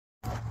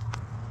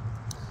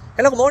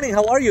Hello, good morning,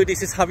 how are you?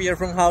 This is Javier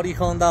from Howdy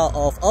Honda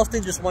of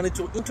Austin. Just wanted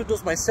to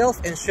introduce myself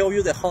and show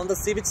you the Honda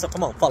Civic, so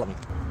come on, follow me.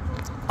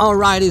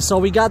 Alrighty, so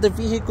we got the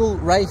vehicle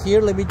right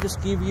here. Let me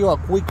just give you a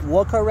quick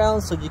walk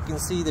around so you can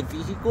see the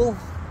vehicle.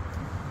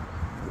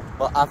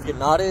 But if you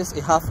notice,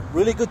 it has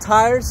really good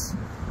tires.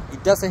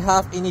 It doesn't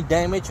have any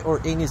damage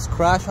or any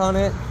scratch on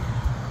it.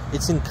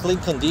 It's in clean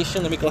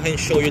condition. Let me go ahead and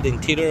show you the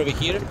interior over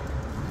here.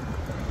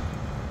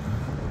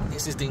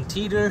 This is the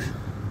interior.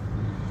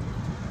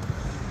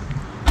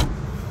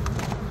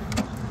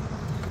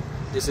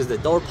 This is the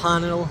door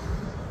panel,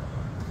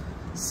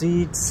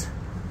 seats,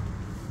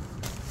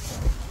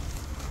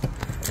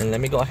 and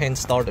let me go ahead and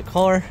start the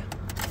car.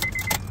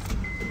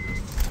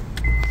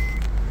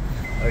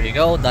 There you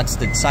go, that's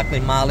the exactly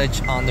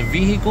mileage on the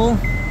vehicle.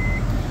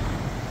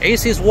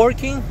 AC is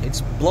working,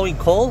 it's blowing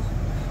cold.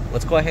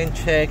 Let's go ahead and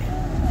check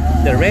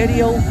the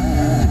radio.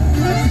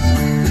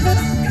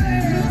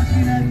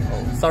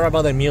 Oh, sorry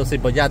about the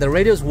music, but yeah, the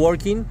radio is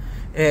working.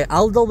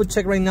 I'll double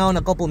check right now in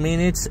a couple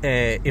minutes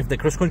if the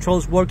cruise control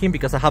is working,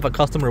 because I have a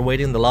customer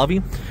waiting in the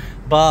lobby.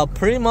 But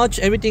pretty much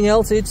everything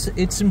else,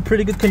 it's in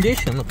pretty good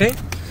condition. Okay,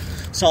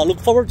 so I look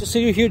forward to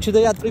see you here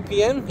today at 3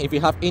 p.m. If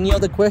you have any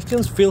other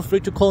questions, feel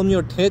free to call me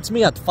or text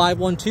me at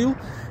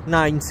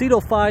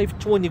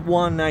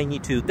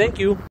 512-905-2192. Thank you.